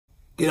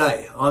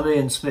G'day, I'm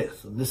Ian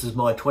Smith and this is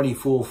my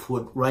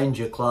 24-foot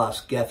Ranger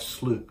class gaff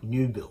sloop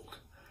new build.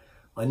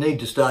 I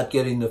need to start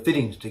getting the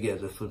fittings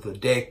together for the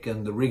deck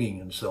and the rigging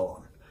and so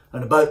on.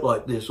 And a boat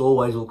like this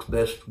always looks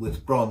best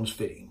with bronze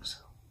fittings.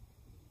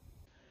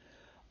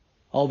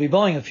 I'll be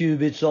buying a few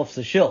bits off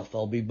the shelf.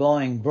 I'll be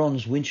buying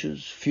bronze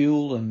winches,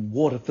 fuel and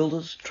water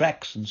filters,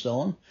 tracks and so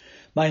on,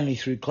 mainly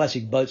through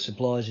Classic Boat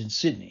Supplies in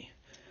Sydney.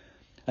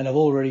 And I've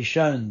already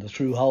shown the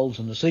through holes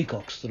and the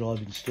seacocks that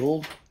I've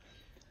installed.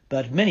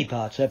 But many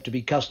parts have to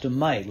be custom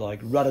made, like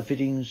rudder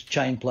fittings,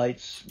 chain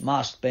plates,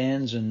 mast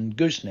bands and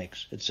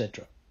goosenecks,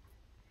 etc.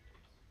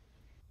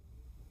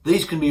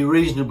 These can be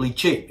reasonably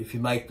cheap if you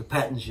make the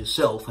patterns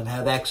yourself and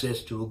have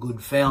access to a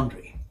good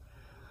foundry.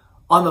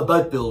 I'm a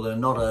boat builder,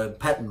 not a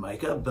pattern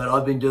maker, but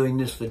I've been doing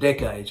this for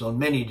decades on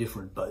many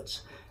different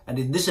boats. And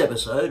in this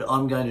episode,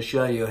 I'm going to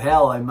show you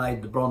how I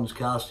made the bronze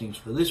castings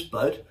for this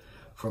boat,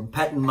 from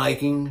pattern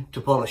making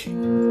to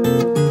polishing.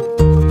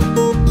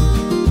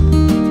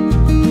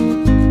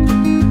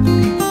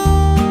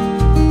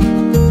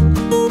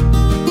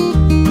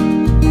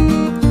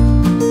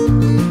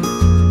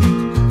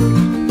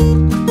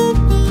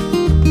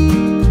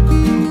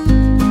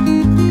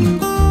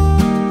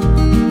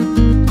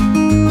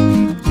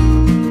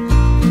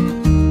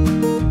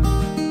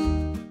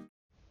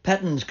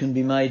 Patterns can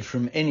be made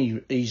from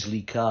any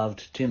easily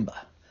carved timber.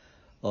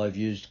 I've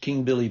used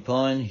King Billy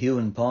pine,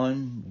 Huon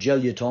pine,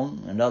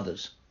 Jelutong and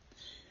others.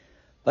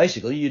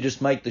 Basically, you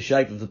just make the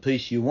shape of the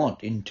piece you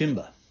want in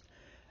timber.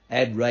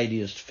 Add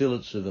radiused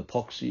fillets of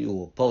epoxy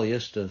or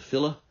polyester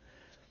filler.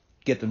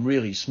 Get them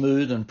really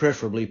smooth and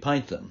preferably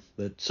paint them,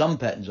 but some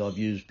patterns I've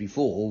used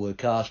before were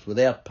cast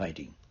without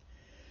painting.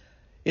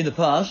 In the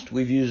past,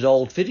 we've used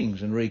old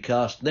fittings and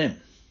recast them.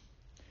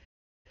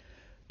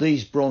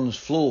 These bronze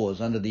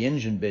floors under the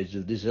engine beds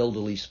of this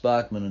elderly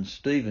Sparkman and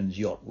Stevens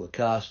yacht were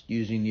cast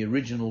using the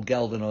original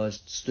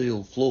galvanised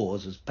steel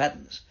floors as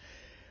patterns.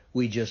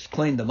 We just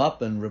cleaned them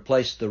up and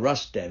replaced the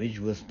rust damage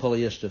with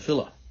polyester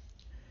filler.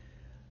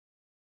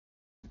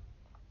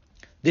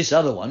 This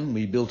other one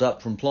we built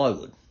up from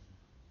plywood.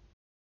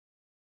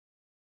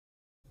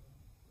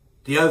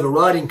 The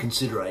overriding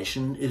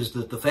consideration is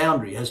that the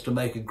foundry has to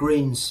make a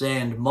green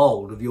sand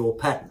mould of your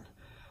pattern,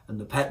 and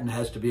the pattern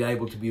has to be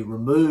able to be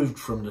removed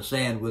from the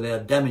sand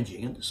without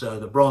damaging it, so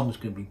the bronze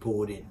can be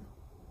poured in.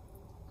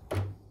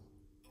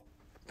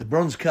 The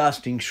bronze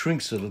casting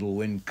shrinks a little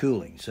when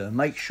cooling, so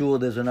make sure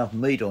there's enough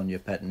meat on your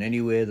pattern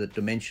anywhere that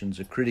dimensions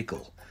are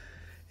critical.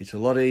 It's a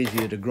lot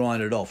easier to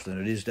grind it off than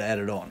it is to add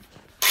it on.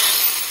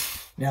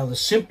 Now the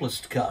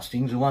simplest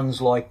castings are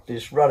ones like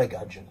this rudder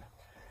gudgeon,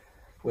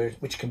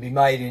 which can be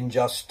made in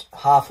just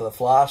half of a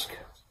flask.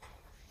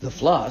 The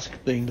flask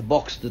being the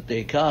box that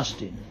they're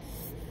cast in.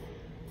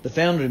 The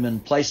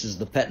foundryman places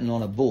the pattern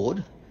on a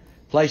board,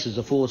 places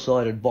a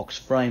four-sided box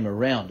frame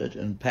around it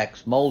and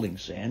packs moulding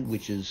sand,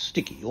 which is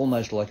sticky,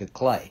 almost like a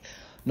clay,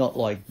 not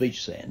like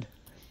beach sand,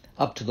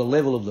 up to the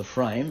level of the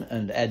frame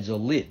and adds a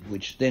lid,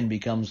 which then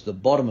becomes the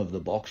bottom of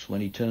the box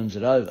when he turns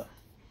it over.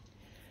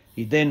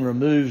 He then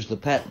removes the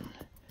pattern.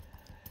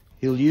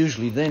 He'll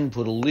usually then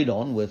put a lid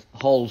on with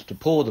holes to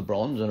pour the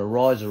bronze and a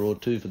riser or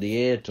two for the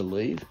air to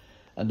leave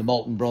and the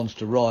molten bronze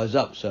to rise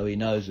up so he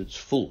knows it's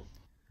full.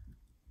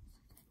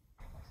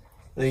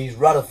 These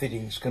rudder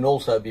fittings can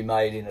also be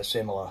made in a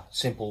similar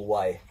simple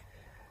way.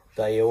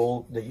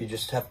 You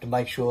just have to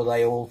make sure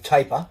they all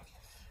taper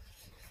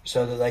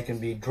so that they can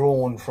be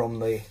drawn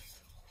from the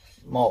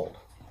mould.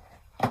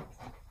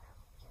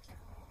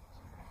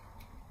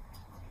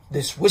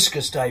 This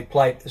whisker stay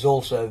plate is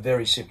also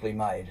very simply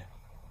made.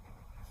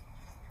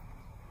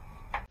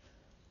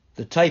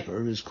 The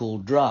taper is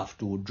called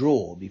draft or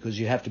draw because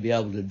you have to be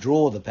able to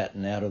draw the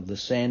pattern out of the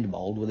sand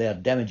mould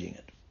without damaging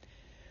it.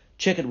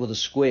 Check it with a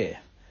square.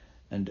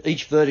 And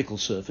each vertical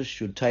surface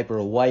should taper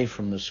away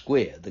from the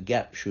square. The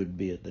gap should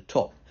be at the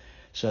top,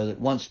 so that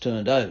once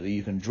turned over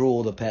you can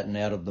draw the pattern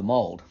out of the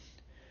mould.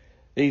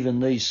 Even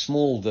these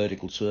small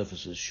vertical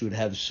surfaces should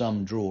have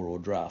some draw or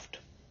draft.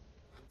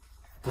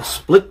 The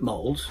split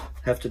moulds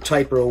have to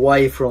taper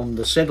away from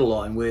the centre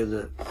line where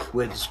the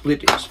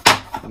split is.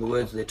 In other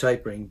words, they're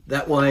tapering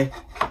that way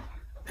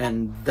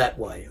and that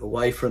way,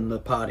 away from the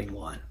parting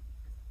line.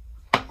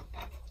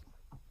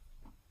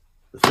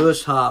 The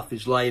first half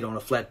is laid on a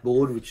flat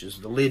board, which is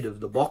the lid of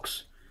the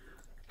box.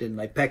 Then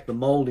they pack the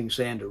moulding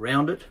sand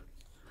around it.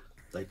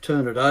 They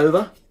turn it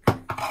over.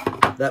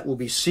 That will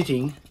be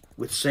sitting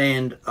with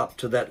sand up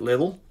to that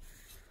level.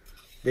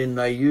 Then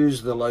they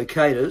use the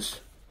locators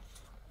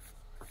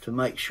to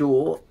make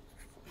sure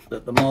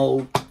that the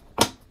mould,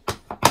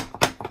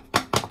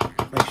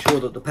 make sure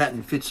that the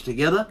pattern fits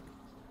together.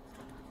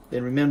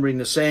 Then remembering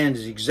the sand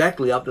is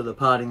exactly up to the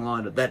parting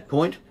line at that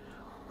point.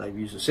 They've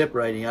used a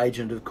separating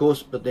agent, of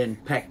course, but then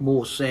pack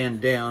more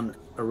sand down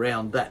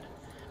around that.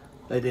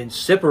 They then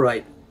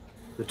separate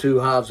the two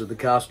halves of the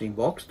casting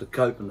box, the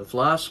cope and the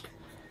flask.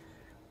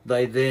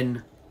 They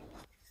then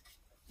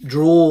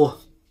draw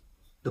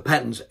the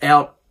patterns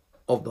out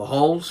of the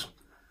holes,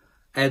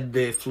 add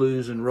their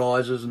flues and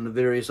risers and the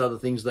various other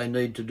things they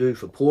need to do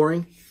for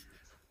pouring,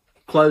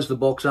 close the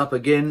box up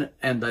again,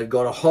 and they've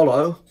got a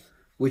hollow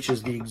which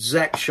is the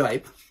exact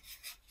shape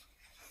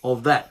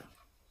of that,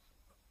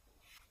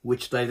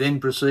 which they then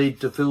proceed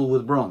to fill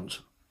with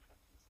bronze.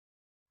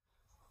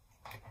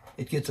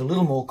 It gets a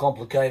little more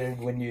complicated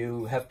when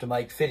you have to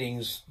make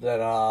fittings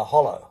that are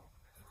hollow,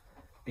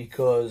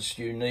 because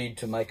you need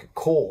to make a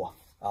core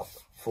up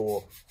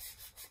for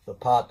the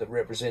part that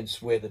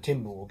represents where the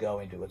timber will go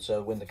into it,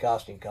 so when the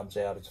casting comes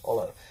out it's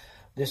hollow.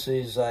 This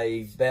is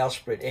a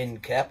bowsprit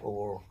end cap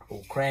or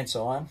krantz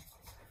iron,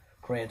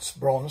 krantz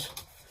bronze,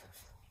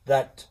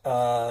 that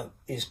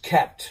is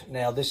capped.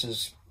 Now this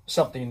is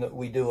something that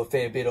we do a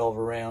fair bit of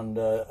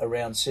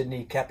around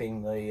Sydney,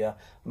 capping the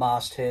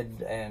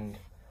masthead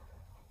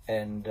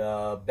and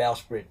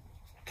bowsprit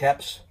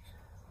caps,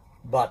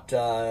 but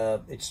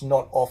it's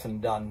not often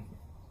done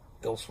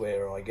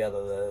elsewhere. I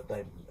gather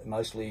they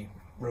mostly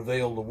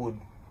reveal the wood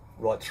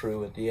right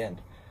through at the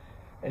end.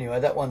 Anyway,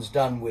 that one's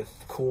done with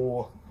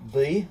core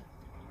B,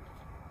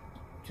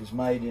 which is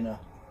made in a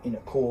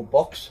core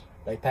box.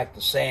 They pack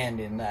the sand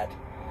in that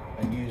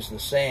and use the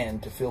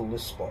sand to fill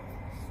this spot.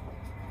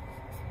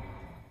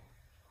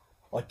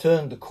 I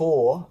turned the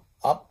core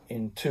up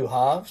in 2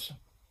 halves,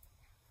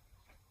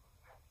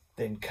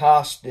 then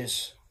cast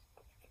this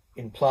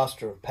in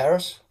plaster of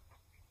Paris.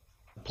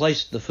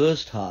 Placed the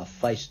first half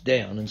face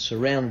down and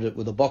surrounded it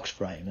with a box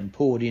frame and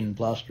poured in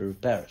plaster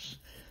of Paris,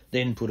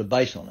 then put a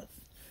base on it.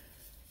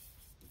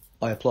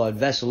 I applied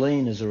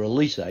Vaseline as a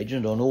release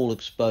agent on all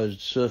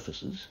exposed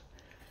surfaces.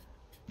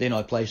 Then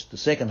I placed the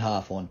second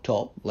half on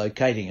top,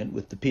 locating it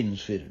with the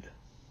pins fitted.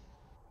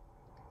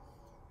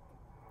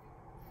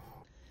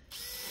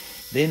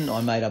 Then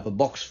I made up a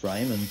box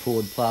frame and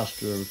poured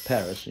plaster of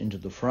Paris into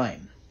the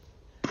frame.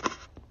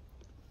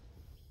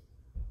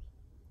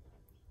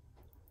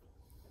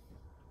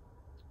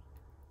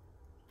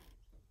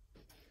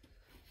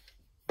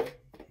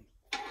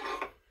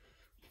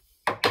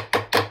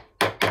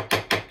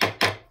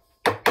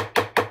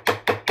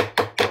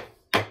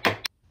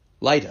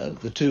 Later,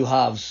 the 2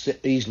 halves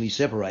easily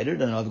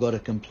separated, and I've got a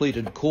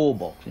completed core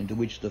box into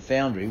which the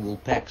foundry will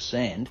pack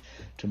sand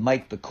to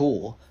make the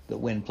core that,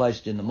 when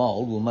placed in the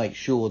mould, will make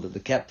sure that the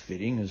cap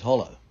fitting is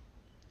hollow.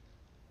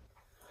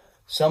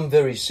 Some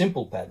very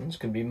simple patterns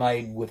can be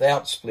made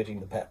without splitting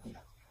the pattern,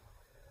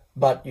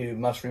 but you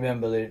must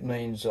remember that it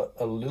means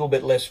a little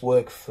bit less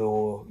work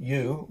for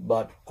you,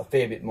 but a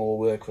fair bit more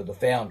work for the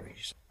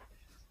foundries.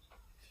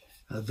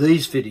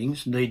 These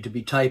fittings need to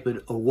be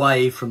tapered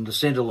away from the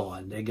centre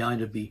line. They're going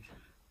to be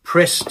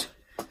pressed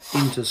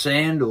into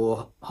sand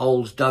or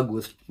holes dug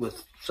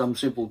with some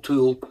simple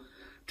tool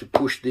to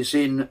push this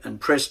in and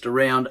pressed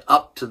around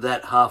up to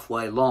that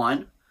halfway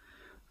line.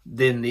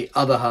 Then the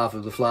other half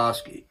of the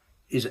flask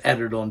is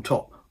added on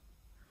top.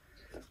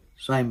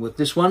 Same with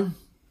this one,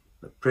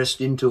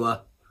 pressed into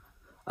a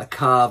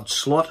carved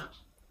slot,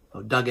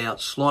 a dug out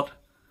slot,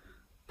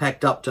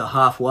 packed up to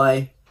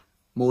halfway,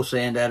 more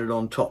sand added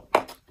on top.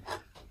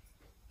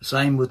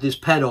 Same with this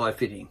pad eye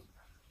fitting.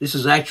 This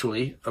is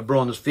actually a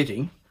bronze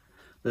fitting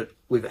that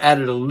we've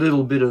added a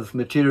little bit of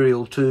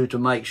material to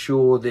make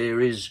sure there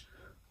is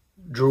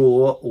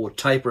draw or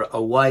taper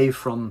away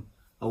from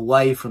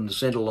the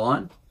centre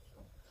line.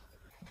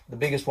 The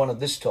biggest one of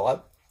this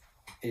type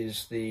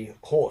is the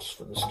horse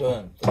for the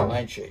stern, for the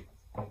main sheet.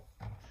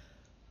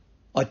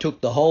 I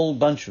took the whole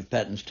bunch of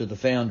patterns to the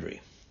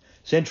foundry,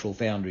 Central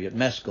Foundry at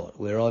Mascot,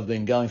 where I've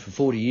been going for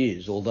 40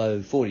 years,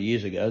 although 40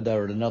 years ago they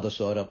were at another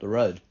site up the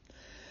road.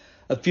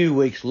 A few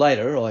weeks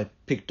later, I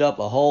picked up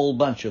a whole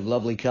bunch of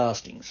lovely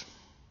castings.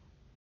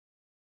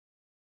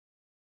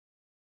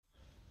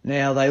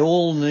 Now, they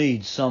all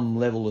need some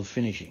level of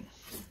finishing.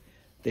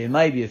 There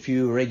may be a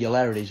few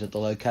irregularities at the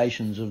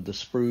locations of the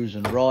sprues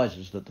and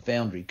risers that the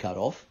foundry cut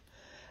off,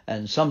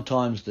 and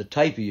sometimes the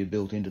taper you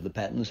built into the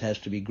patterns has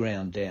to be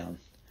ground down.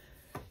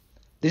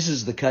 This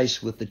is the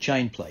case with the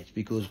chain plates,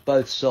 because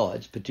both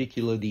sides,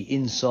 particularly the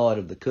inside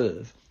of the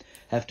curve,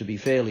 have to be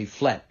fairly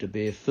flat to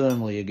bear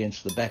firmly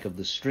against the back of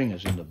the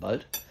stringers in the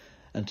boat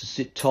and to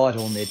sit tight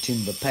on their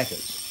timber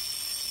packers.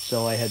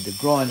 So I had to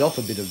grind off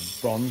a bit of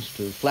bronze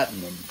to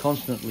flatten them,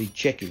 constantly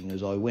checking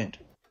as I went.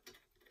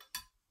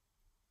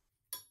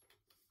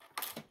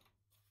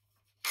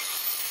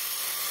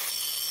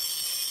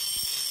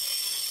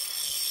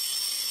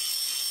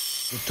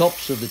 The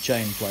tops of the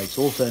chain plates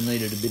also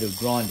needed a bit of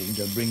grinding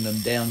to bring them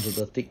down to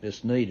the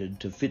thickness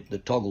needed to fit the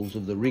toggles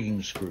of the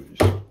rigging screws.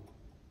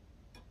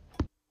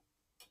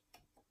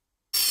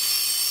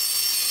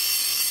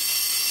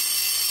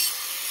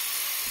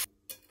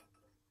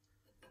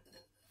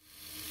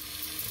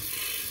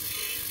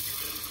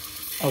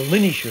 A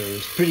linisher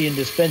is pretty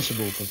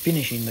indispensable for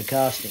finishing the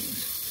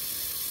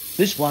castings.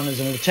 This one is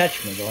an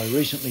attachment I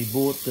recently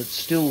bought that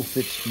still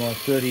fits my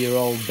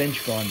 30-year-old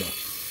bench grinder.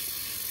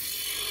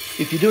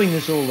 If you're doing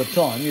this all the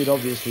time, you'd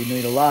obviously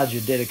need a larger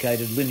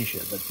dedicated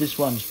linisher, but this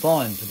one's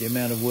fine for the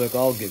amount of work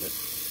I'll give it.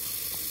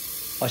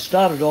 I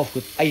started off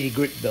with 80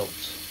 grit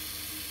belts.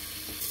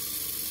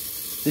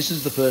 This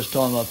is the first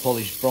time I've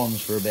polished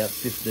bronze for about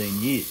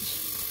 15 years.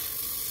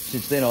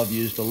 Since then I've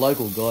used a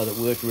local guy that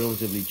worked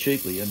relatively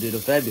cheaply and did a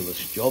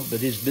fabulous job, but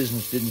his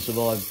business didn't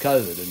survive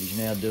COVID and he's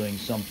now doing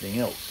something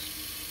else.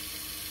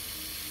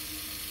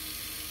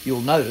 You'll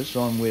notice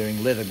I'm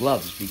wearing leather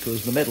gloves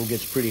because the metal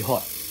gets pretty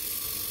hot.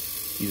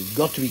 You've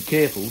got to be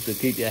careful to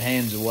keep your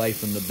hands away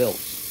from the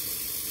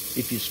belts.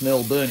 If you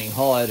smell burning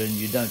hide and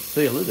you don't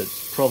feel it,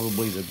 it's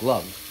probably the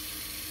glove.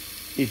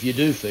 If you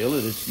do feel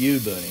it, it's you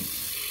burning.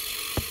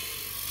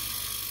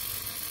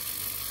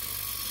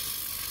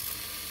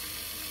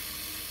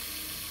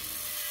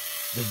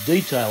 The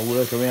detail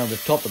work around the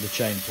top of the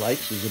chain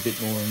plates is a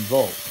bit more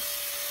involved.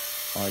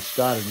 I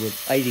started with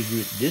 80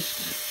 grit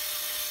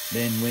discs,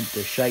 then went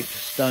to shaped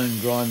stone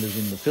grinders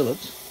in the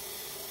fillets.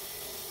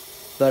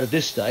 But at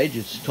this stage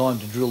it's time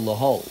to drill the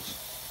holes.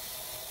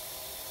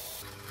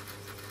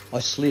 I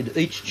slid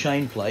each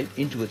chain plate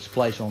into its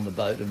place on the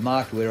boat and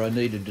marked where I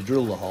needed to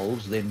drill the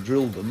holes, then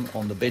drilled them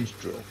on the bench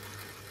drill.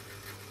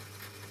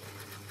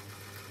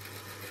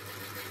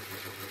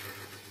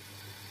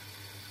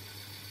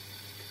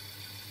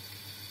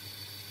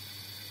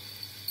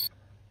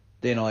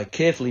 Then I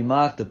carefully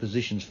marked the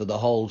positions for the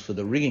holes for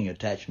the rigging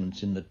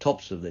attachments in the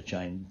tops of the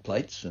chain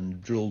plates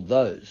and drilled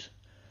those.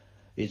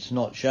 It's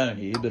not shown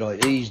here, but I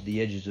eased the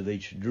edges of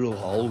each drill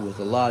hole with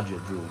a larger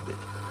drill bit.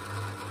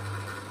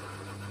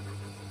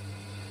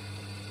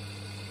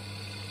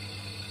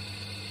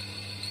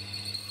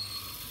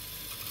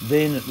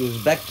 Then it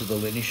was back to the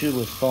linisher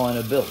with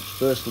finer belts,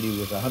 firstly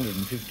with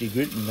 150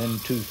 grit and then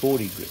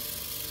 240 grit.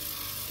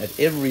 At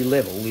every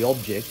level, the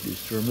object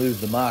is to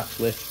remove the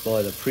marks left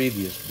by the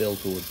previous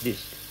belt or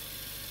disc.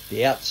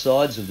 The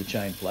outsides of the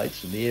chain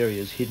plates and the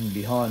areas hidden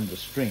behind the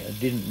stringer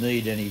didn't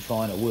need any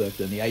finer work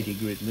than the 80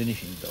 grit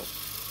linishing belt.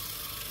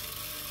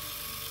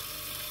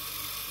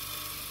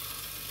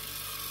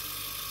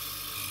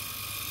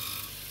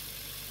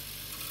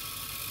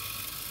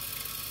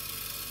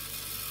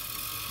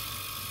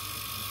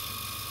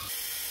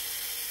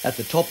 At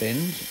the top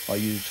end, I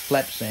used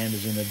flap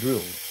sanders in a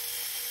drill,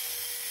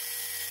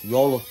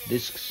 roller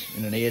discs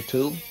in an air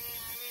tool,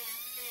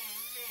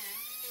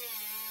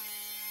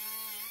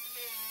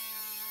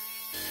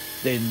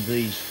 then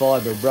these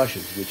fibre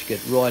brushes which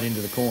get right into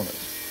the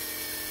corners.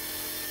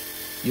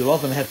 You'll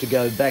often have to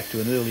go back to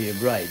an earlier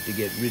grade to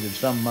get rid of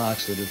some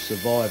marks that have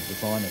survived the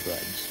finer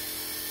grades.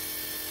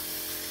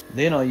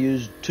 Then I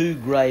used 2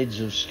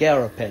 grades of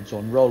scourer pads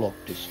on roll-lock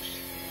discs,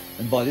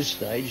 and by this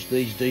stage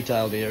these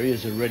detailed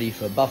areas are ready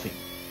for buffing.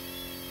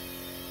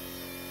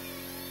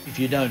 If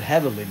you don't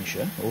have a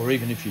linisher, or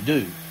even if you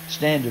do,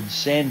 standard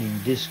sanding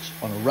discs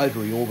on a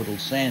rotary orbital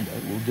sander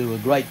will do a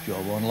great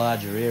job on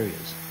larger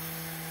areas.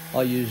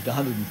 I used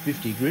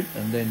 150 grit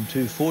and then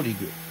 240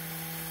 grit.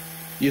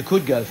 You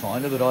could go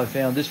finer, but I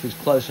found this was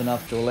close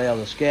enough to allow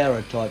the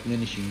scourer type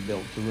linishing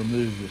belt to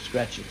remove the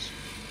scratches.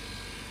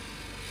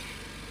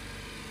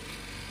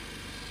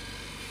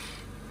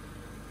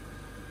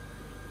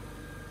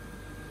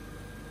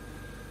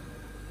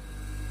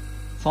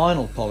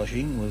 Final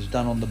polishing was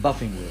done on the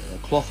buffing wheel, a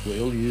cloth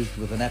wheel used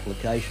with an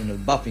application of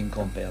buffing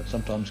compound,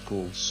 sometimes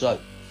called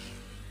soap.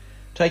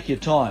 Take your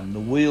time, the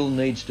wheel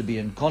needs to be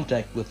in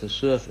contact with the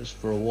surface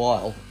for a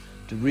while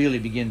to really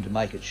begin to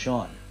make it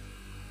shine.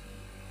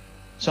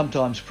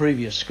 Sometimes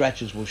previous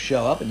scratches will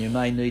show up and you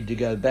may need to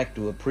go back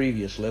to a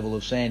previous level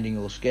of sanding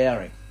or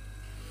scouring.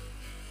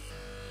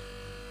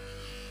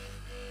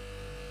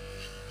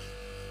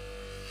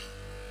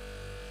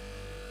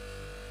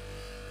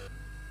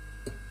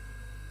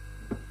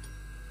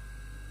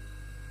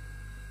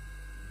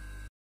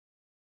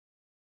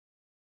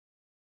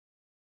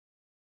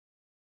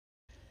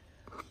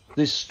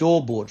 This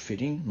store-bought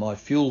fitting, my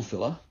fuel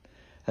filler,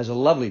 has a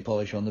lovely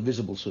polish on the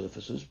visible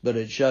surfaces, but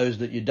it shows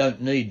that you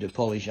don't need to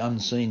polish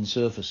unseen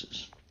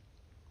surfaces.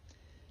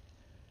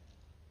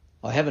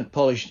 I haven't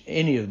polished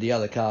any of the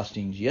other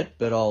castings yet,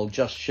 but I'll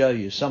just show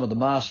you some of the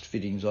mast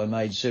fittings I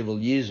made several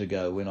years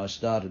ago when I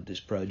started this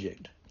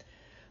project.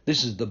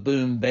 This is the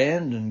boom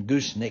band and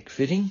gooseneck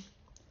fitting.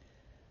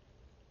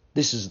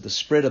 This is the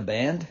spreader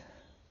band.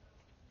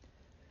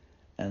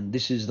 And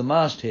this is the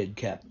masthead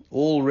cap,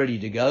 all ready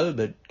to go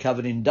but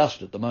covered in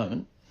dust at the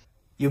moment.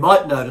 You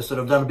might notice that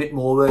I've done a bit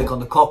more work on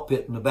the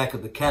cockpit and the back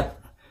of the cabin,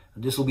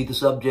 and this will be the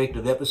subject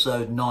of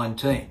episode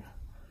 19.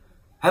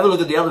 Have a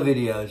look at the other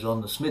videos on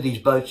the Smithy's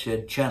Boat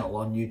Shed channel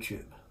on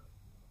YouTube.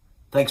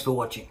 Thanks for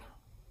watching.